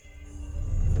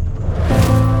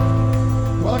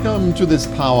Welcome to this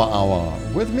Power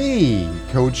Hour with me,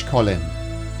 Coach Colin.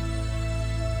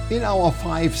 In our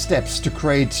 5 steps to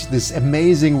create this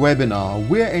amazing webinar,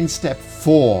 we're in step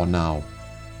 4 now.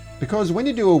 Because when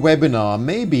you do a webinar,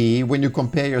 maybe when you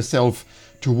compare yourself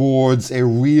towards a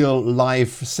real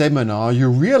life seminar,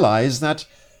 you realize that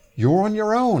you're on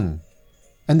your own.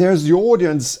 And there's the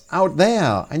audience out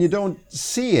there and you don't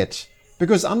see it.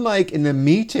 Because unlike in a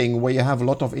meeting where you have a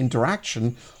lot of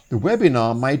interaction, the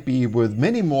webinar might be with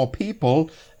many more people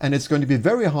and it's going to be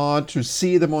very hard to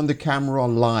see them on the camera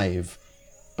live.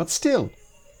 But still,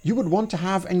 you would want to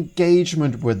have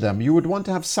engagement with them. You would want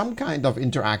to have some kind of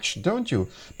interaction, don't you?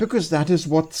 Because that is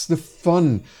what's the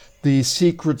fun, the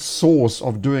secret sauce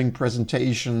of doing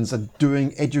presentations and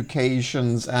doing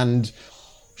educations and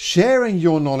sharing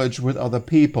your knowledge with other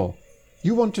people.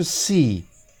 You want to see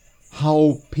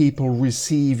how people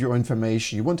receive your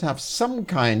information. You want to have some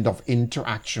kind of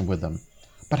interaction with them.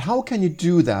 But how can you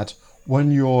do that when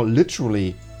you're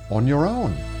literally on your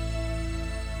own?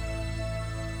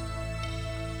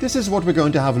 This is what we're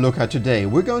going to have a look at today.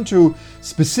 We're going to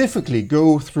specifically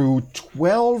go through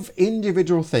 12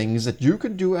 individual things that you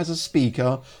can do as a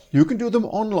speaker. You can do them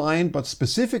online, but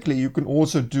specifically you can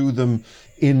also do them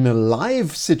in a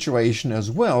live situation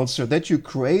as well, so that you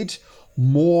create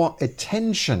more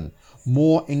attention,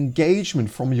 more engagement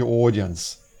from your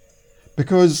audience.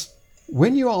 Because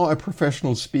when you are a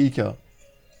professional speaker,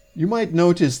 you might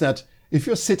notice that if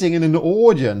you're sitting in an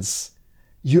audience,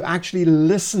 you actually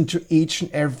listen to each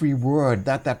and every word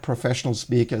that that professional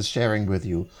speaker is sharing with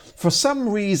you. For some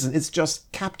reason, it's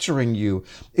just capturing you.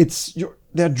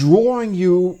 They're drawing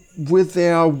you with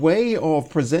their way of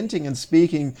presenting and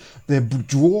speaking. They're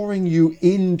drawing you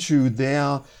into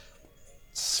their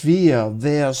sphere,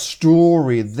 their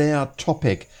story, their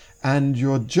topic. And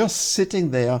you're just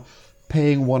sitting there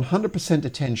paying 100%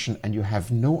 attention and you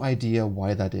have no idea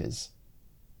why that is.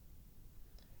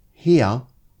 Here,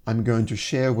 I'm going to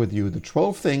share with you the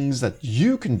 12 things that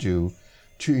you can do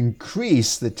to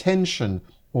increase the attention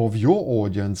of your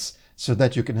audience so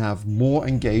that you can have more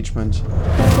engagement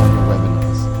on your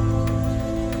webinars.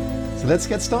 So let's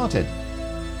get started.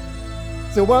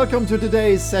 So welcome to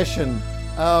today's session.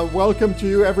 Welcome to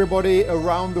you everybody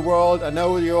around the world. I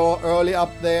know you're early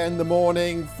up there in the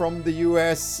morning from the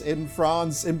US, in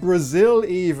France, in Brazil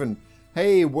even.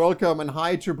 Hey, welcome and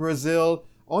hi to Brazil.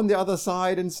 On the other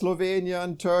side in Slovenia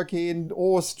and Turkey and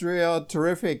Austria,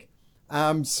 terrific.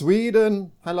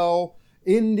 Sweden, hello.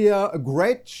 India, a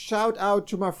great shout out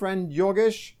to my friend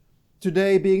Yogesh,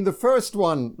 today being the first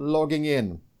one logging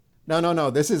in. No,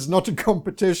 this is not a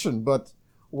competition, but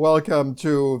welcome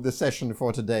to the session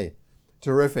for today.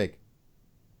 Terrific.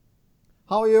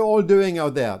 How are you all doing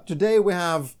out there? Today we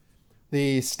have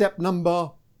the step number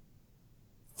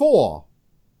 4.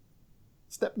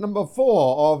 Step number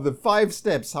 4 of the 5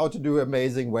 steps how to do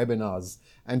amazing webinars.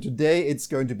 And today it's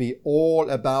going to be all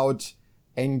about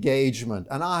engagement.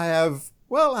 And I have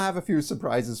a few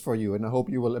surprises for you and I hope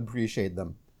you will appreciate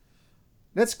them.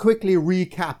 Let's quickly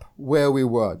recap where we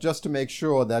were just to make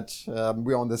sure that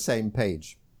we're on the same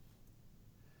page.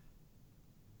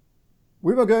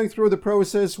 We were going through the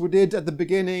process we did at the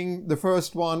beginning. The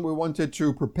first one, we wanted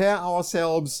to prepare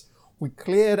ourselves. We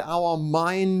cleared our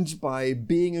mind by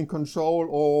being in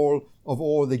control of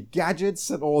all the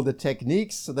gadgets and all the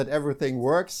techniques so that everything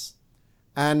works.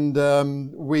 And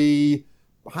we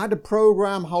had a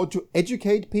program how to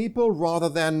educate people rather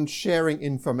than sharing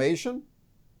information.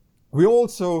 We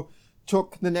also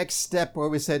took the next step where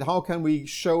we said, how can we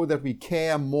show that we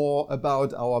care more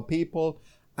about our people?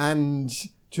 And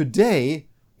today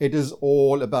it is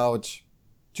all about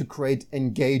to create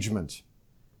engagement.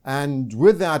 And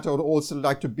with that, I would also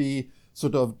like to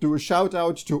do a shout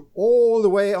out to all the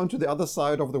way onto the other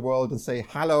side of the world and say,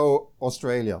 hello,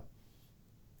 Australia.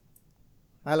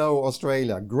 Hello,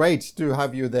 Australia. Great to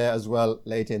have you there as well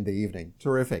late in the evening.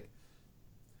 Terrific.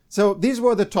 So these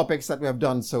were the topics that we have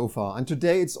done so far. And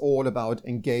today it's all about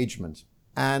engagement.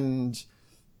 And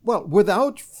well,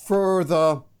 without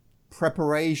further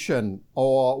preparation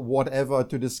or whatever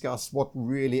to discuss what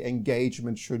really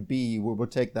engagement should be, we will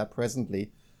take that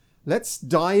presently. Let's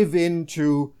dive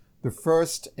into the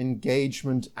first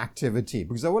engagement activity,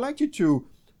 because I would like you to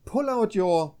pull out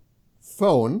your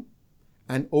phone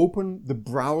and open the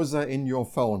browser in your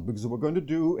phone, because we're going to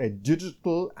do a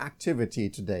digital activity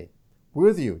today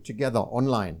with you together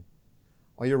online.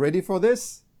 Are you ready for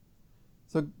this?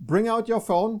 So bring out your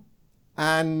phone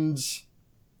and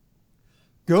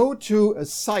go to a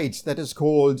site that is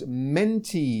called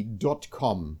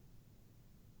menti.com.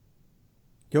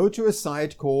 Go to a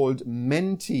site called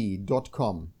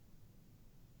menti.com.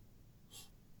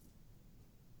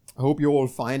 I hope you're all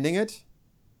finding it.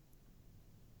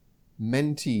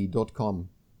 Menti.com.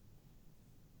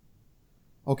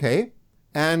 Okay,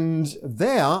 and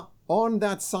there on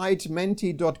that site,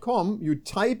 Menti.com, you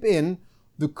type in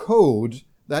the code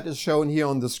that is shown here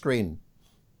on the screen.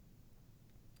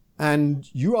 And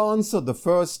you answer the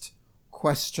first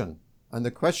question. And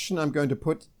the question I'm going to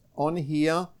put on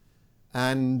here.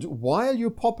 And while you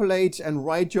populate and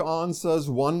write your answers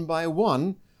one by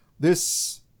one,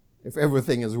 this, if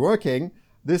everything is working,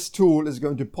 this tool is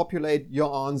going to populate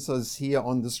your answers here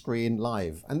on the screen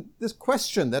live. And this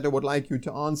question that I would like you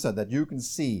to answer, that you can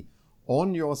see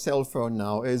on your cell phone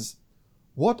now, is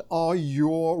what are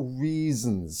your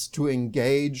reasons to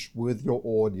engage with your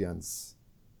audience?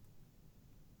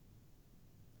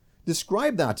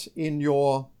 Describe that in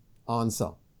your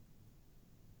answer.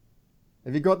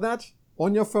 Have you got that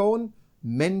on your phone?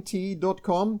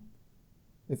 Menti.com.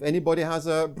 If anybody has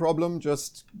a problem,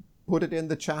 just put it in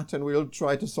the chat and we'll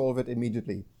try to solve it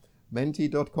immediately.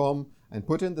 Menti.com, and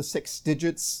put in the 6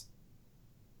 digits.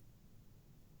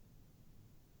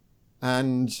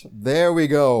 And there we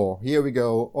go. Here we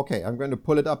go. Okay, I'm going to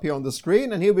pull it up here on the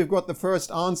screen, and here we've got the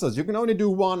first answers. You can only do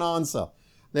one answer.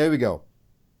 There we go.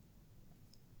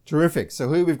 Terrific.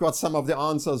 So here we've got some of the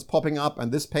answers popping up,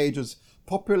 and this page is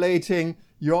populating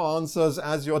your answers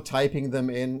as you're typing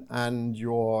them in and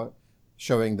you're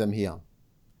showing them here.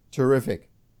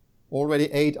 Terrific.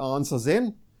 Already 8 answers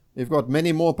in. We've got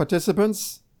many more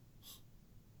participants.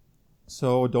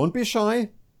 So don't be shy.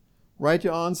 Write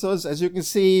your answers. As you can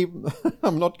see,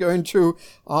 I'm not going to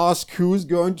ask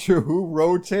who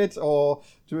wrote it or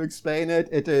to explain it.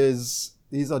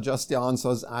 These are just the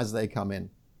answers as they come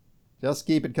in. Just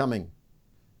keep it coming.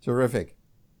 Terrific.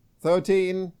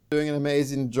 13, doing an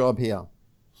amazing job here.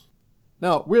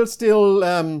 Now, we'll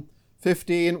still,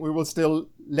 15, we will still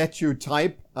let you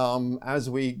type as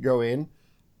we go in,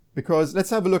 because let's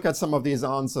have a look at some of these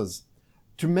answers.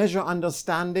 To measure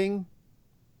understanding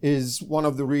is one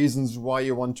of the reasons why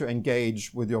you want to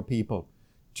engage with your people,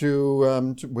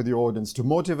 with your audience, to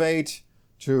motivate,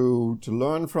 to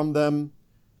learn from them,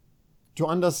 to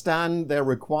understand their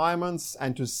requirements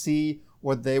and to see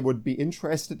what they would be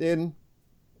interested in,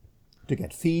 to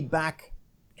get feedback.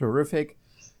 Terrific.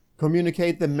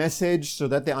 Communicate the message so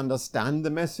that they understand the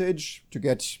message, to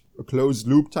get a closed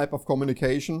loop type of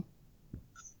communication.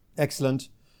 Excellent.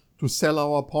 To sell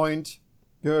our point.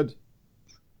 Good.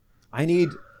 I need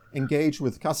engage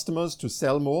with customers to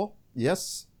sell more.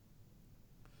 Yes.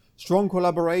 Strong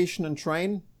collaboration and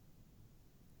train.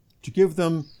 To give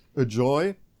them a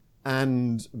joy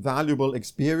and valuable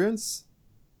experience.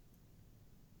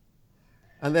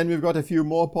 And then we've got a few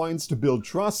more points: to build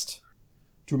trust,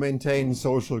 to maintain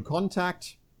social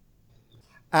contact,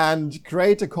 and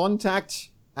create a contact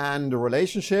and a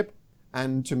relationship,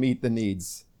 and to meet the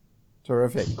needs.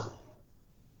 Terrific.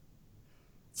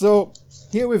 So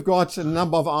here we've got a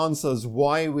number of answers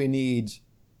why we need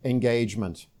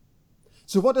engagement.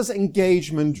 So what does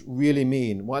engagement really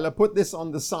mean? While I put this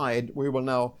on the side, we will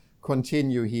now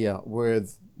continue here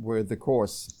with the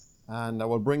course, and I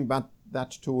will bring back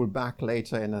that tool back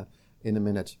later in a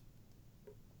minute.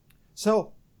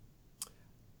 So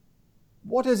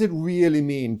what does it really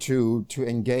mean to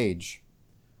engage?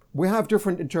 We have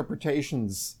different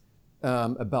interpretations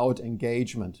about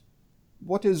engagement.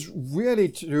 What is really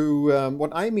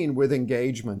what I mean with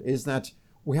engagement is that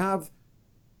we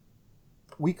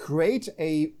create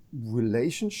a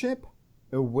relationship,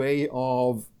 a way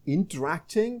of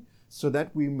interacting, so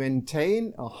that we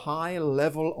maintain a high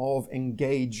level of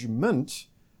engagement,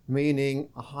 meaning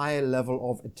a high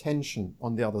level of attention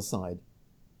on the other side.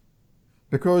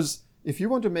 Because if you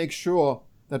want to make sure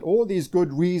that all these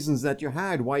good reasons that you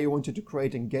had why you wanted to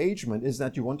create engagement is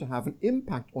that you want to have an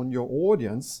impact on your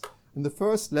audience, and the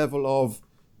first level of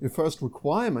the first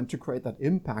requirement to create that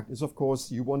impact is, of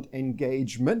course, you want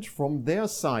engagement from their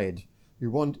side.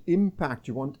 You want impact,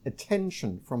 you want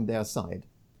attention from their side.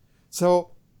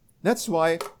 So that's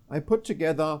why I put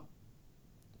together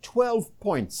 12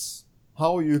 points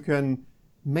how you can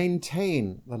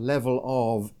maintain the level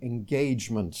of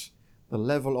engagement, the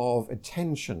level of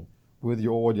attention with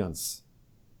your audience.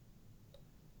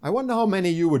 I wonder how many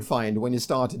you would find when you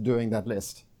started doing that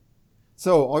list.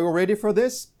 So, are you ready for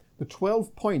this? The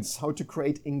 12 points how to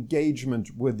create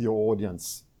engagement with your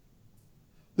audience.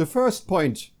 The first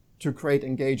point to create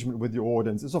engagement with your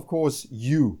audience is, of course,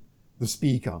 you, the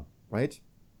speaker, right?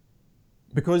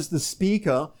 Because the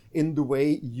speaker, in the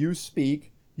way you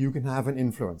speak, you can have an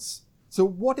influence. So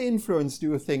what influence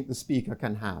do you think the speaker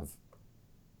can have?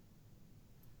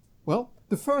 Well,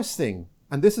 the first thing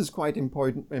And this is quite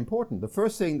important. The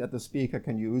first thing that the speaker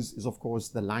can use is, of course,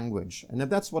 the language. And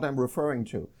that's what I'm referring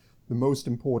to, the most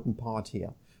important part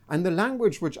here. And the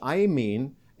language which I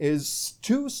mean is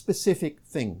two specific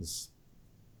things.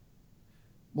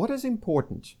 What is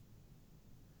important?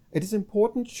 It is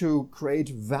important to create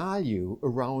value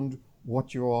around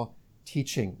what you're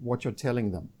teaching, what you're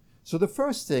telling them. So the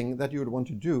first thing that you would want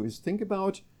to do is think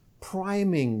about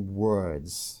priming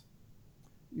words.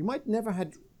 You might never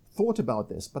had thought about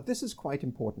this, but this is quite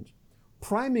important.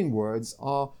 Priming words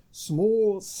are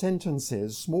small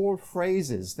sentences, small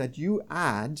phrases that you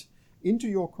add into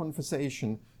your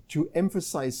conversation to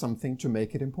emphasize something, to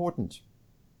make it important.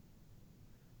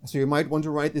 So you might want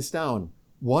to write this down.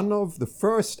 One of the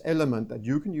first element that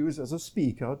you can use as a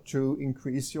speaker to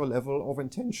increase your level of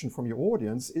attention from your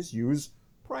audience is use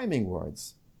priming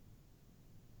words.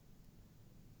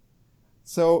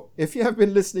 So if you have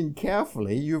been listening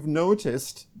carefully, you've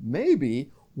noticed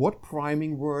maybe what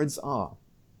priming words are.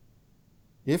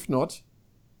 If not,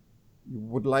 you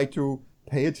would like to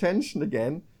pay attention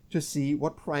again to see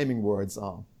what priming words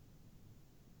are.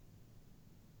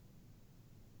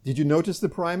 Did you notice the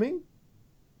priming?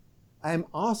 I am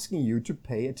asking you to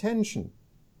pay attention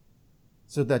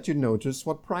so that you notice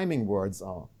what priming words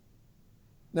are.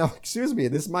 Now, excuse me,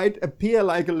 this might appear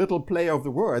like a little play of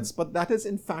the words, but that is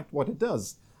in fact what it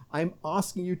does. I'm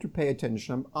asking you to pay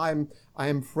attention. I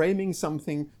am framing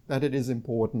something that it is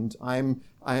important.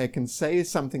 I can say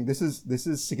something, this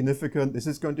is significant, this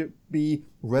is going to be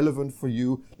relevant for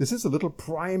you. This is a little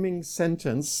priming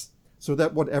sentence so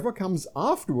that whatever comes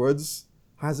afterwards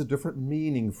has a different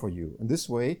meaning for you. And this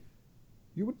way,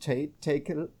 you would pay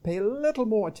a little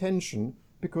more attention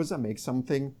because I make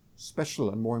something special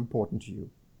and more important to you.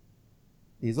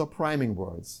 These are priming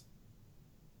words.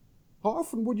 How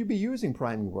often would you be using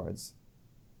priming words?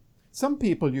 Some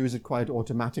people use it quite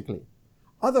automatically.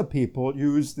 Other people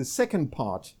use the second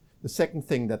part, the second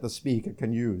thing that the speaker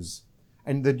can use,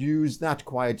 and that use that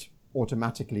quite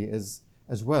automatically as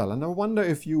well. And I wonder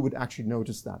if you would actually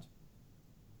notice that.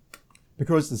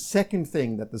 Because the second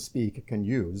thing that the speaker can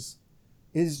use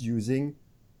is using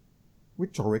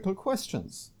rhetorical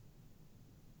questions.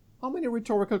 How many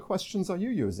rhetorical questions are you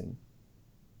using?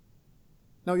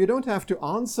 Now, you don't have to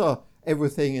answer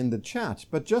everything in the chat,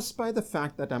 but just by the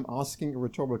fact that I'm asking a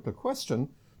rhetorical question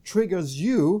triggers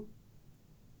you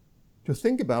to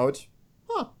think about,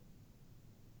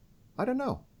 I don't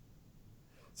know.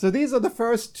 So these are the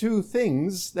first two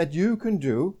things that you can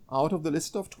do out of the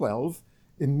list of 12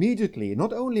 immediately,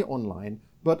 not only online,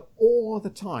 but all the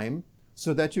time,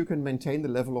 so that you can maintain the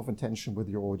level of attention with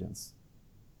your audience.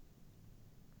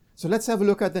 So let's have a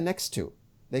look at the next two.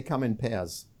 They come in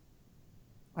pairs.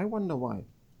 I wonder why.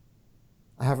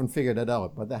 I haven't figured it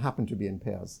out, but they happen to be in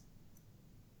pairs.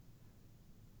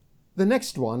 The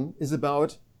next one is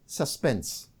about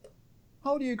suspense.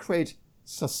 How do you create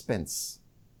suspense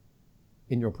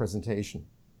in your presentation?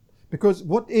 Because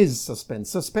what is suspense?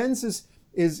 Suspense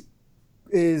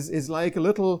is like a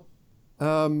little,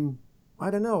 I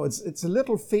don't know, it's a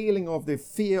little feeling of the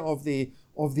fear of the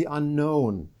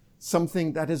unknown,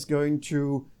 something that is going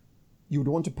to, you'd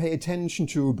want to pay attention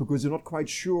to because you're not quite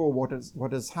sure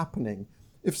what is happening.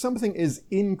 If something is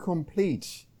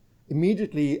incomplete,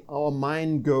 immediately our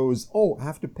mind goes, oh, I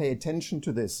have to pay attention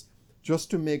to this just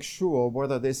to make sure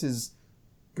whether this is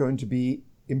going to be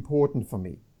important for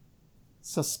me.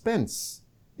 Suspense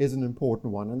is an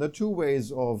important one, and there are two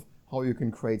ways of how you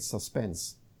can create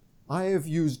suspense. I have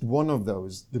used one of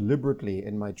those deliberately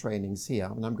in my trainings here,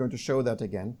 and I'm going to show that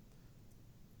again.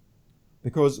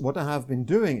 Because what I have been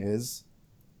doing is,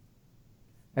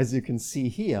 as you can see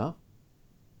here,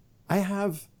 I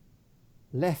have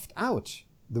left out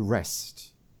the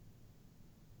rest,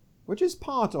 which is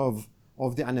part of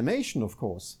the animation, of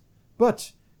course.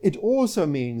 But it also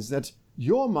means that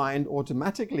your mind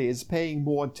automatically is paying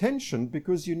more attention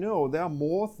because you know there are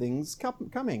more things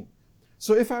coming.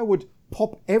 So if I would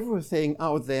pop everything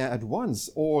out there at once,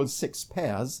 all 6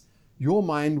 pairs, your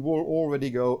mind will already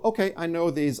go, okay, I know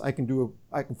these, I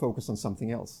can focus on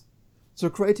something else. So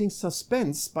creating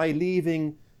suspense by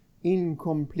leaving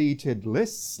incompleted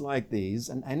lists like these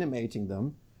and animating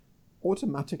them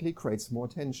automatically creates more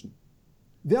attention.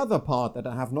 The other part that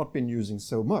I have not been using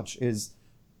so much is,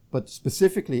 but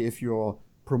specifically if you're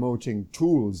promoting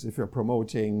tools, if you're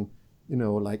promoting,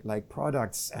 like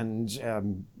products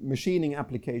and machining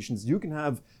applications, you can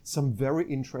have some very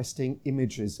interesting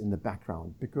images in the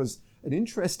background, because an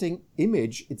interesting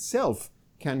image itself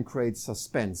can create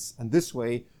suspense. And this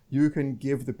way you can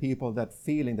give the people that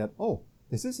feeling that, oh,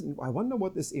 I wonder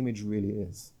what this image really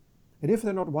is. And if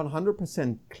they're not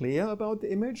 100% clear about the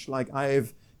image, like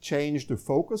I've change the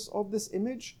focus of this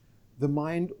image, the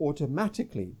mind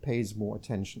automatically pays more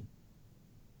attention.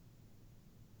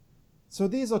 So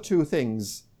these are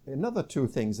another two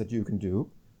things that you can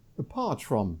do apart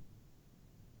from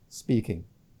speaking,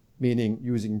 meaning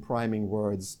using priming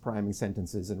words, priming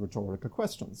sentences, and rhetorical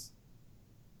questions.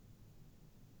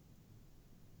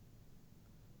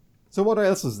 So what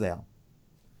else is there?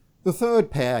 The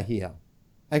third pair here,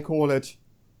 I call it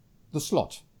the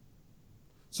slot.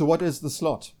 So what is the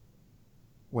slot?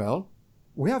 Well,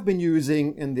 we have been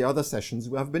using, in the other sessions,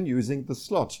 we have been using the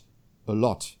slot a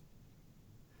lot.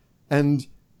 And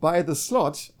by the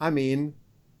slot, I mean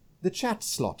the chat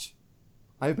slot.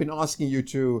 I've been asking you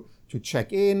to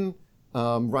check in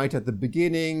right at the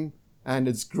beginning, and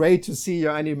it's great to see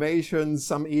your animations.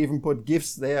 Some even put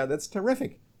GIFs there. That's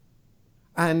terrific.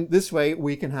 And this way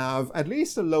we can have at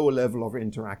least a low level of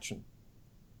interaction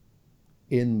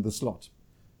in the slot.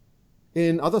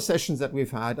 In other sessions that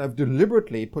we've had, I've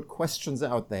deliberately put questions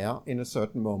out there in a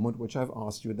certain moment, which I've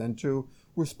asked you then to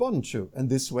respond to. And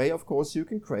this way, of course, you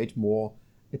can create more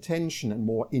attention and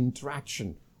more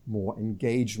interaction, more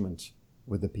engagement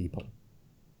with the people.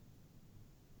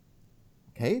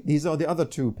 Okay, these are the other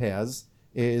two pairs,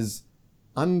 is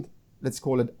let's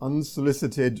call it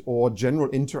unsolicited or general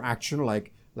interaction,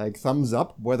 like thumbs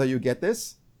up, whether you get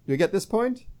this. Do you get this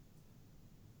point?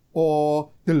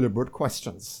 Or deliberate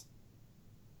questions.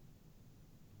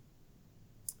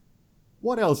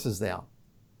 What else is there?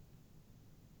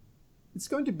 It's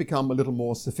going to become a little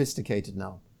more sophisticated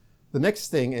now. The next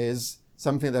thing is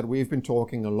something that we've been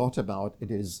talking a lot about.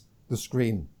 It is the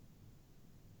screen.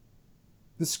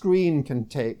 The screen can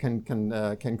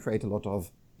create a lot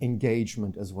of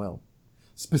engagement as well.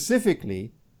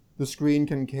 Specifically, the screen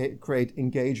can create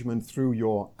engagement through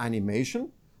your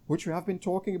animation, which we have been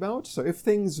talking about. So if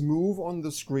things move on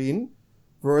the screen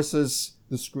versus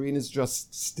the screen is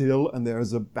just still and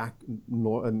there's a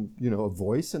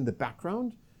voice in the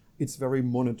background, it's very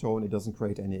monotone. It doesn't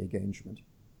create any engagement.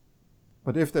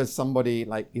 But if there's somebody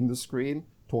like in the screen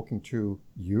talking to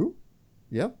you,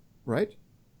 yeah, right,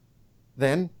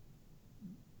 then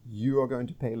you are going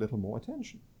to pay a little more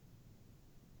attention.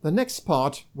 The next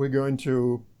part we're going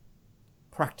to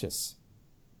practice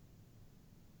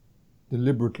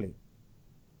deliberately.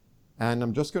 And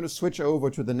I'm just going to switch over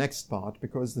to the next part,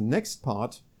 because the next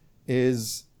part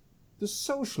is the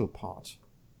social part.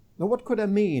 Now, what could I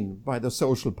mean by the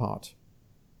social part?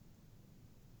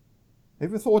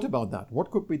 Have you thought about that?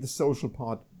 What could be the social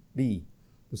part be?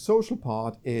 The social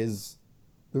part is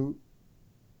the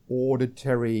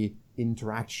auditory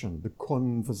interaction, the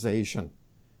conversation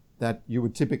that you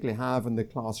would typically have in the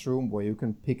classroom, where you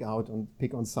can pick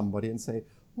on somebody and say,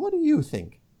 what do you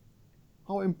think?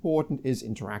 How important is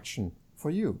interaction for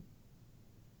you?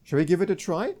 Shall we give it a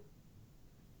try?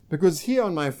 Because here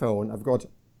on my phone, I've got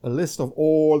a list of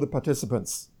all the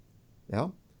participants. Yeah.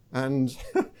 And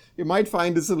you might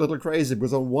find this a little crazy,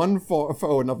 because on one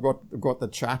phone I've got the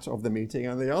chat of the meeting,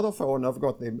 and the other phone I've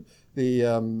got the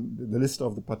list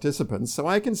of the participants. So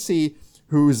I can see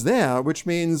who's there, which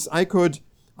means I could,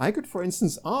 for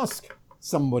instance, ask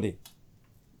somebody.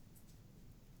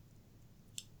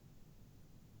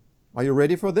 Are you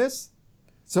ready for this?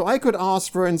 So I could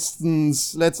ask, for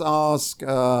instance, let's ask,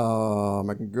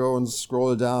 I can go and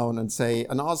scroll down and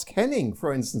ask Henning,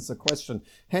 for instance, a question.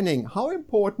 Henning, how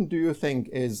important do you think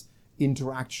is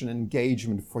interaction,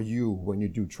 engagement for you when you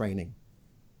do training?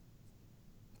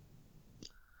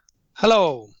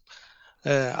 Hello.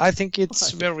 I think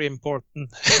it's very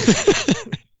important.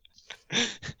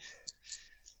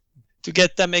 To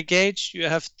get them engaged, you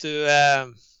have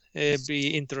to be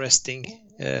interesting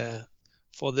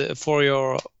for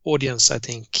your audience, I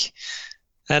think,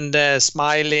 and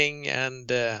smiling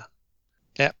and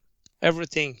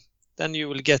everything. Then you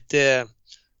will get the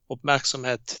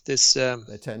uppmärksamhet, this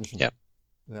attention. Yeah,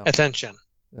 attention.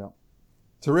 Yeah,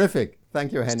 terrific.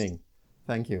 Thank you, Henning.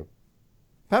 Thank you.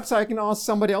 Perhaps I can ask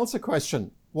somebody else a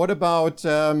question. What about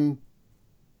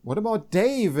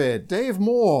David? Dave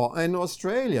Moore in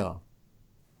Australia.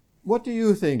 What do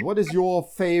you think? What is your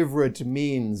favorite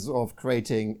means of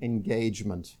creating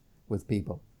engagement with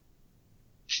people?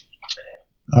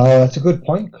 That's a good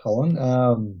point, Colin.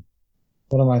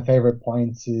 One of my favorite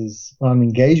points is when I'm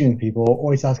engaging with people,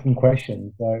 always asking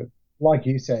questions. So, like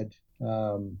you said,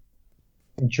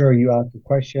 ensure you ask a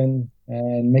question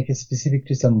and make it specific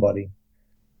to somebody.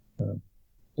 So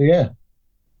yeah.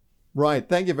 Right.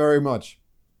 Thank you very much.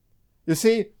 You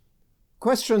see,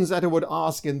 questions that I would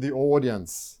ask in the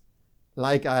audience,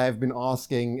 like I have been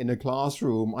asking in a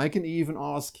classroom, I can even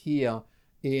ask here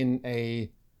in I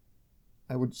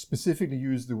would specifically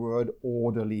use the word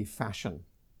orderly fashion.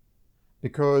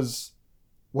 because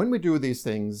when we do these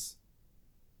things,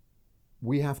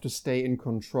 we have to stay in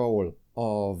control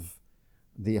of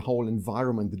the whole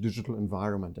environment, the digital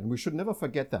environment. And we should never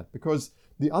forget that, because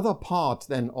the other part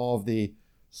then of the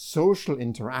social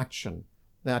interaction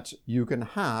that you can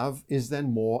have is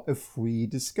then more a free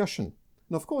discussion.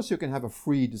 And of course, you can have a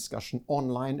free discussion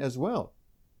online as well.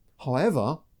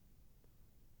 However,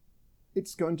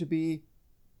 it's going to be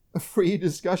a free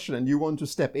discussion and you want to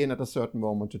step in at a certain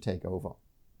moment to take over.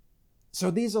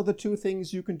 So these are the two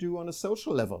things you can do on a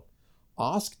social level.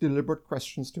 Ask deliberate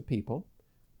questions to people,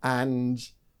 and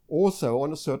also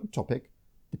on a certain topic,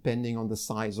 depending on the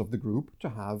size of the group, to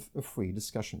have a free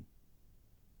discussion.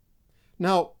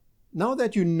 Now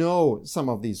that you know some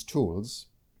of these tools,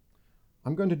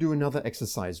 I'm going to do another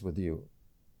exercise with you.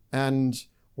 And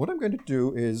what I'm going to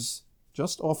do is,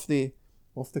 just off the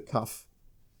cuff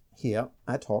here,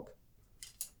 ad hoc,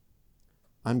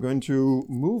 I'm going to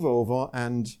move over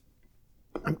and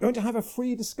I'm going to have a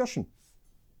free discussion.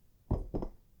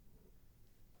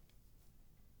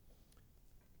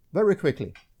 Very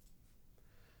quickly.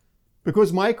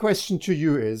 Because my question to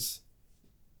you is,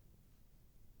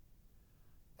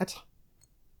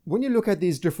 when you look at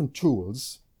these different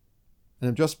tools, and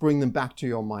I'm just bringing them back to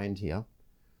your mind here,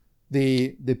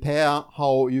 the pair,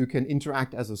 how you can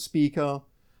interact as a speaker,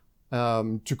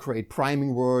 to create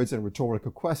priming words and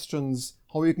rhetorical questions,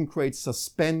 how you can create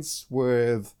suspense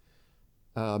with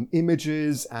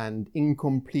images and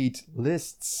incomplete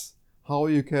lists, how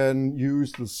you can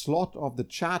use the slot of the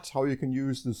chat, how you can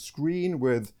use the screen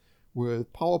with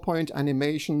PowerPoint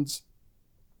animations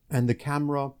and the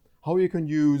camera, how you can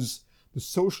use the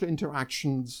social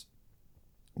interactions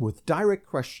with direct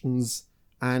questions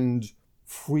and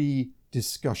free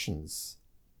discussions.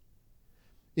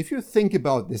 If you think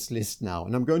about this list now,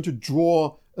 and I'm going to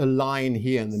draw a line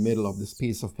here in the middle of this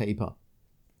piece of paper,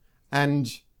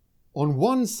 and on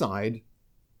one side,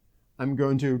 I'm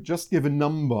going to just give a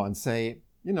number and say,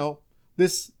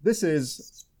 this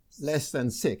is less than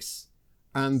 6,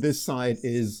 and this side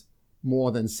is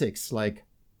more than 6, like,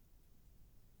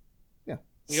 yeah.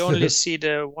 We only see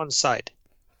the one side.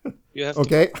 You have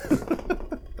okay.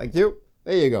 Thank you.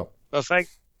 There you go.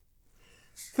 Perfect.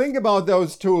 Think about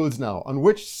those tools now. On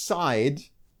which side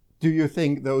do you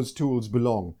think those tools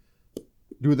belong?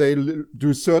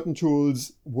 Do certain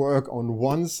tools work on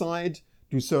one side?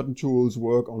 Do certain tools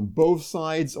work on both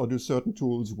sides? Or do certain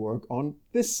tools work on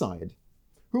this side?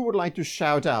 Who would like to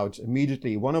shout out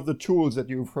immediately one of the tools that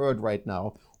you've heard right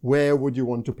now? Where would you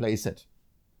want to place it?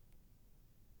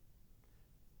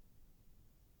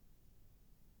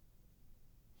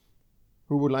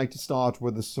 Who would like to start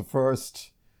with the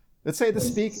first? Let's say the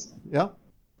speak. Yeah?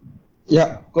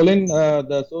 Yeah, Colin,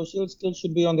 the social skills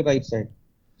should be on the right side.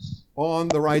 On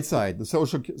the right side. The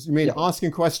social, you mean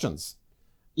asking questions?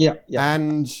 Yeah.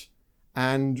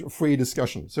 And free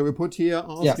discussion. So we put here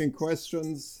asking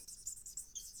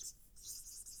questions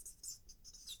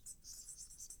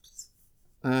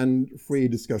and free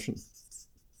discussion.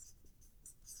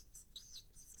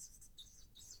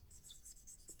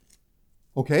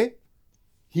 Okay.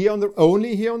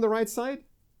 Only here on the right side?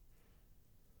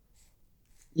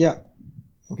 Yeah.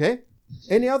 Okay.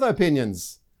 Any other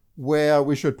opinions where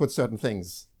we should put certain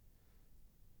things?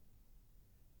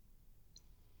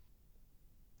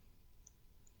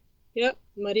 Yeah,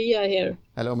 Maria here.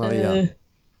 Hello, Maria.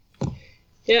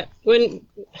 Yeah, when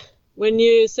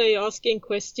you say asking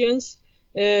questions,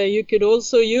 you could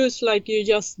also use, like you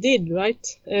just did, right?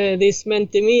 This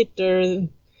Mentimeter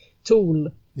tool.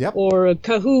 Yep. Or a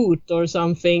Kahoot or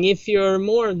something, if you're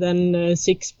more than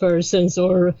 6 persons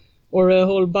or a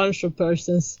whole bunch of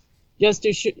persons, just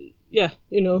to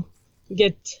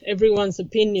get everyone's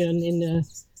opinion in a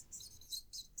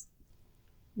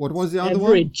What was the other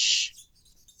bridge.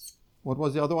 What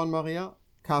was the other one, Maria?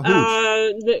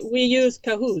 Kahoot. We use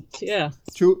Kahoot, yeah.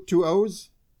 Two O's?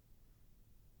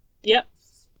 Yeah.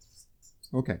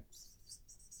 Okay.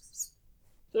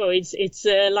 So it's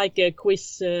like a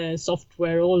quiz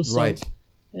software also. Right.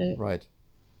 Right.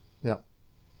 Yeah.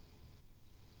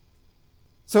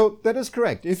 So that is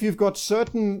correct. If you've got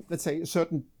certain, let's say,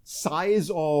 certain size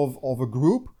of a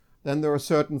group, then there are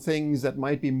certain things that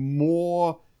might be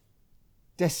more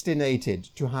destinated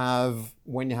to have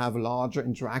when you have larger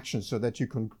interactions so that you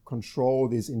can control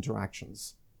these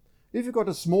interactions. If you've got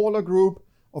a smaller group,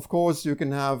 of course, you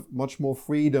can have much more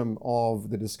freedom of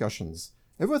the discussions.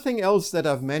 Everything else that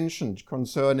I've mentioned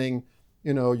concerning,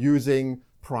 using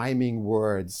priming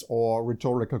words or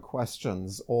rhetorical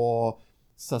questions or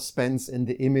suspense in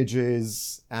the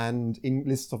images and in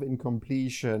list of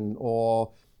incompletion,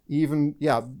 or even,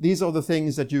 these are the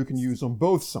things that you can use on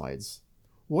both sides.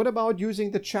 What about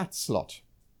using the chat slot?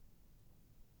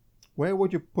 Where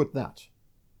would you put that?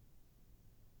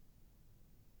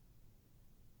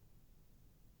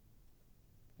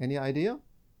 Any idea?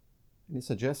 Any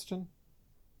suggestion?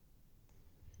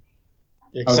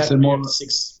 I would say more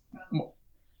 6.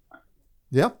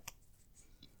 Yeah.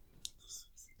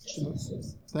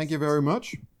 Thank you very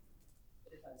much.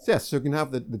 Yes, so you can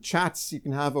have the chats you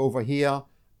can have over here.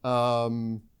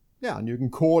 Yeah, and you can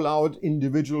call out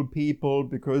individual people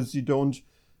because you don't,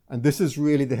 and this is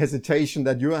really the hesitation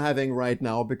that you're having right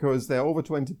now because there are over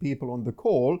 20 people on the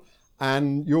call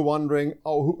and you're wondering,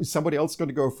 oh, is somebody else going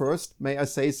to go first? May I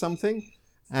say something?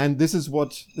 And this is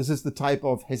the type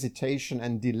of hesitation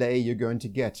and delay you're going to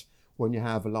get when you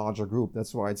have a larger group.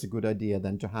 That's why it's a good idea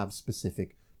then to have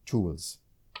specific tools.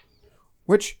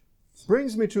 Which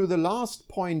brings me to the last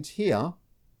point here,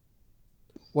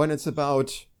 when it's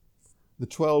about the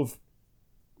 12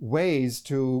 ways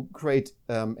to create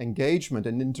engagement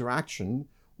and interaction,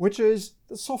 which is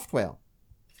the software.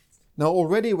 Now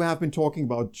already we have been talking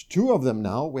about 2 of them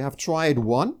now. We have tried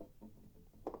one.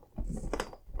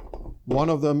 One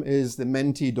of them is the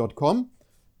Menti.com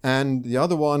and the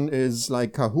other one is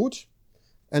like Kahoot.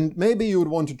 And maybe you would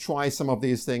want to try some of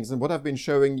these things. And what I've been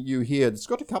showing you here, it's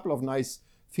got a couple of nice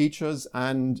features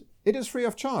and it is free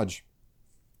of charge.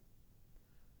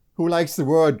 Who likes the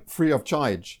word free of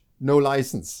charge? No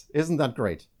license. Isn't that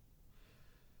great?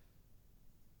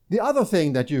 The other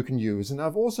thing that you can use, and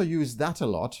I've also used that a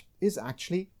lot, is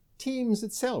actually Teams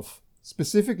itself.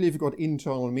 Specifically, if you've got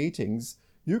internal meetings,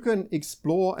 you can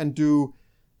explore and do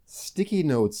sticky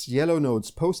notes, yellow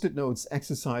notes, post-it notes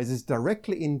exercises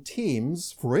directly in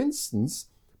Teams, for instance,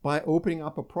 by opening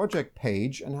up a project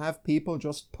page and have people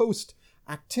just post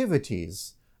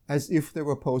activities as if they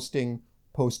were posting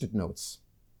post-it notes.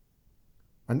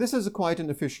 And this is quite an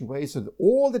efficient way so that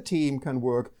all the team can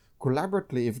work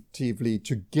collaboratively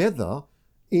together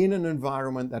in an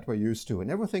environment that we're used to. And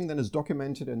everything then is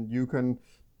documented and you can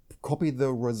copy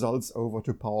the results over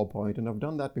to PowerPoint. And I've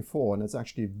done that before and it's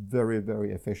actually very,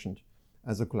 very efficient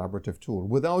as a collaborative tool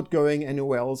without going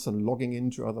anywhere else and logging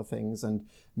into other things and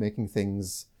making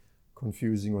things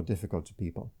confusing or difficult to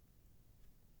people.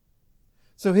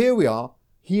 So here we are.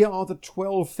 Here are the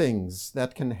 12 things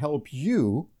that can help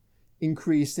you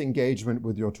increase engagement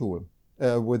with your tool,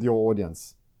 with your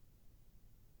audience.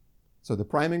 So the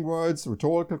priming words,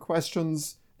 rhetorical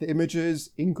questions, the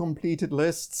images, incompleted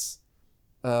lists,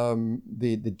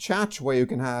 the chat where you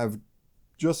can have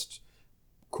just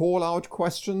call out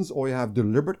questions or you have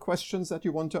deliberate questions that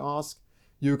you want to ask.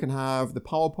 You can have the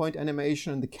PowerPoint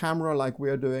animation and the camera like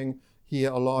we're doing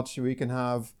here a lot. We can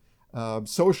have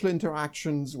social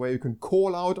interactions where you can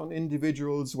call out on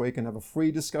individuals, where you can have a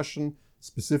free discussion,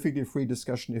 specifically free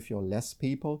discussion if you're less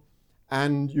people.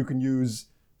 And you can use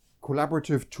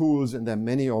collaborative tools, and there are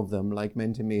many of them like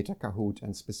Mentimeter, Kahoot,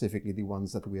 and specifically the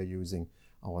ones that we are using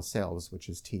ourselves, which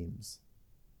is Teams.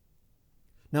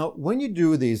 Now, when you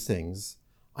do these things,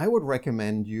 I would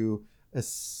recommend you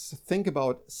think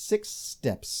about 6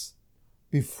 steps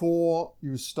before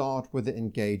you start with the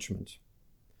engagement.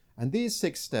 And these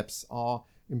 6 steps are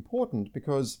important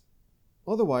because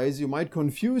otherwise you might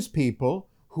confuse people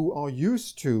who are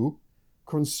used to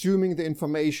consuming the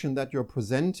information that you're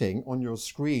presenting on your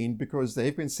screen because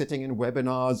they've been sitting in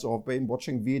webinars or been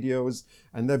watching videos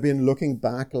and they've been looking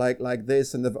back like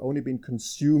this and they've only been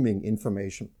consuming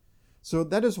information. So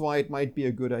that is why it might be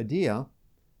a good idea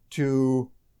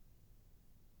to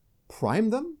prime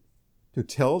them, to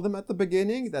tell them at the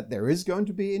beginning that there is going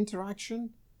to be interaction.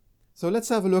 So let's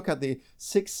have a look at the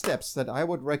 6 steps that I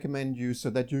would recommend you so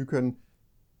that you can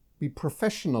be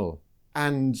professional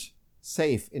and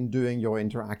safe in doing your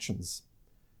interactions.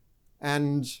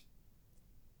 And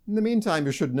in the meantime,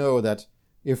 you should know that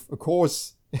if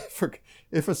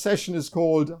a session is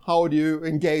called How do you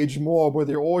engage more with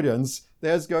your audience,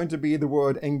 there's going to be the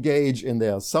word engage in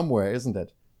there somewhere, isn't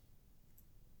it?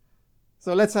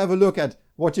 So let's have a look at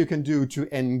what you can do to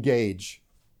engage.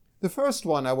 The first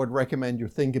one I would recommend you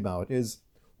think about is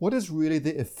what is really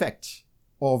the effect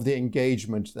of the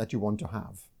engagement that you want to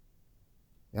have.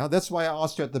 Yeah, that's why I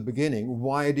asked you at the beginning,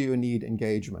 why do you need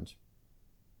engagement?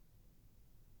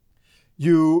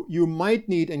 You might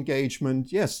need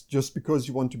engagement, yes, just because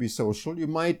you want to be social. You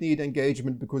might need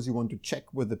engagement because you want to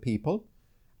check with the people.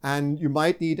 And you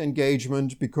might need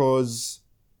engagement because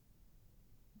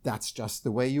that's just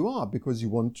the way you are, because you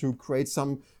want to create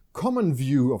some common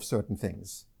view of certain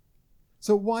things.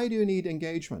 So why do you need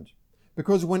engagement?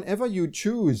 Because whenever you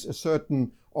choose a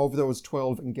certain of those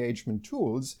 12 engagement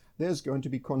tools, there's going to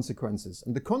be consequences.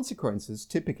 And the consequences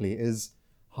typically is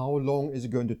how long is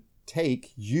it going to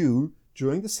take you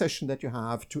during the session that you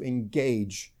have to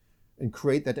engage and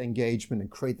create that engagement and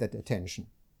create that attention.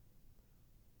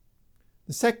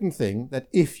 The second thing, that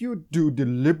if you do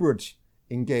deliberate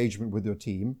engagement with your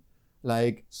team,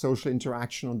 like social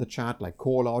interaction on the chat, like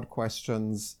call out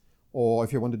questions, or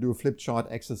if you want to do a flip chart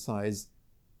exercise,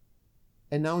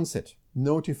 announce it,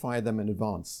 notify them in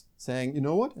advance, saying, you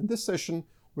know what, in this session,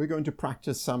 we're going to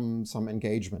practice some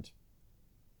engagement.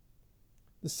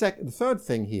 The third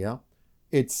thing here,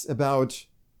 it's about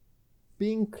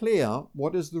being clear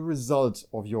what is the result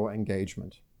of your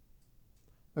engagement.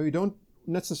 Now, you don't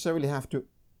necessarily have to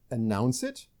announce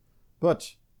it,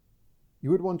 but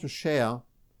you would want to share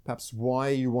perhaps why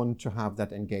you want to have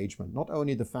that engagement. Not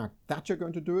only the fact that you're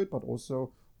going to do it, but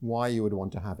also why you would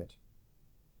want to have it.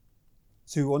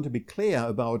 So you want to be clear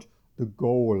about the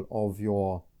goal of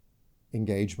your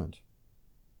engagement.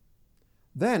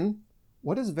 Then,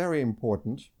 what is very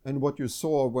important, and what you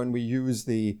saw when we used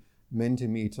the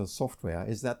Mentimeter software,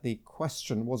 is that the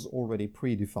question was already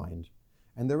predefined.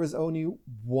 And there is only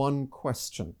one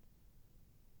question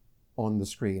on the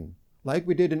screen. Like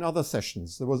we did in other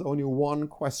sessions, there was only one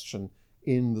question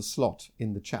in the slot,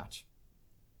 in the chat.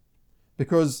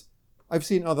 Because I've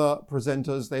seen other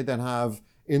presenters, they then have,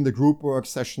 in the group work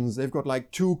sessions, they've got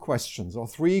like 2 questions or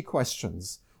 3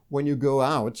 questions when you go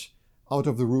out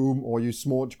of the room, or you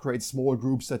create small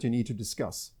groups that you need to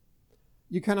discuss.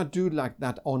 You cannot do like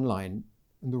that online.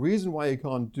 And the reason why you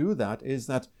can't do that is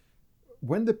that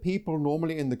when the people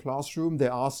normally in the classroom, they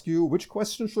ask you, which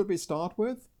question should we start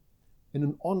with? In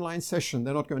an online session,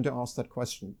 they're not going to ask that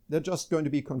question. They're just going to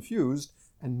be confused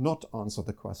and not answer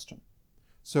the question.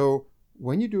 So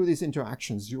when you do these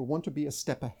interactions, you want to be a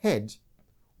step ahead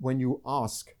when you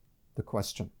ask the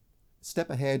question. Step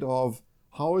ahead of,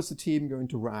 how is the team going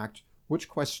to react? Which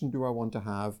question do I want to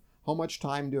have? How much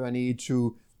time do I need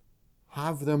to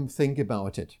have them think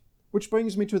about it? Which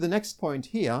brings me to the next point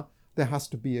here. There has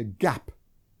to be a gap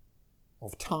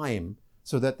of time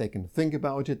so that they can think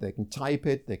about it, they can type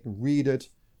it, they can read it,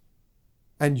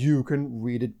 and you can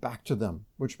read it back to them.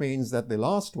 Which means that the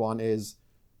last one is,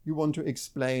 you want to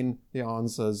explain the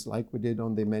answers like we did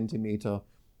on the Mentimeter.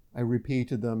 I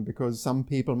repeated them because some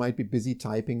people might be busy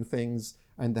typing things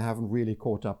and they haven't really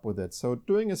caught up with it. So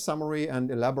doing a summary and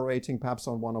elaborating perhaps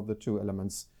on one of the 2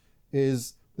 elements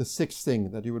is the 6th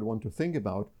thing that you would want to think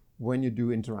about when you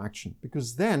do interaction,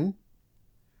 because then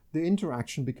the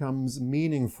interaction becomes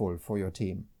meaningful for your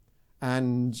team.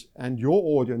 And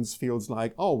your audience feels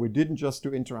like, oh, we didn't just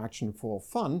do interaction for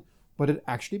fun, but it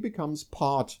actually becomes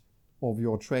part of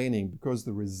your training, because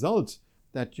the result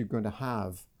that you're going to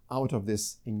have out of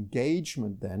this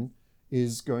engagement then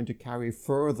is going to carry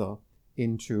further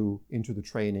into the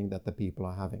training that the people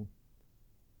are having.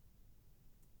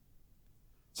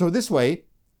 So this way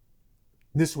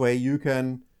you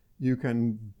can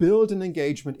build an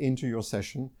engagement into your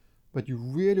session, but you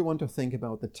really want to think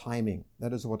about the timing.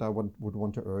 That is what I would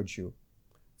want to urge you.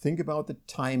 Think about the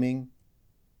timing,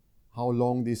 how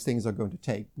long these things are going to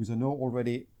take. Because I know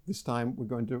already this time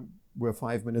we're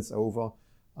 5 minutes over.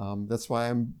 That's why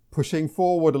I'm pushing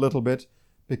forward a little bit,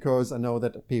 because I know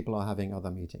that people are having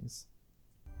other meetings.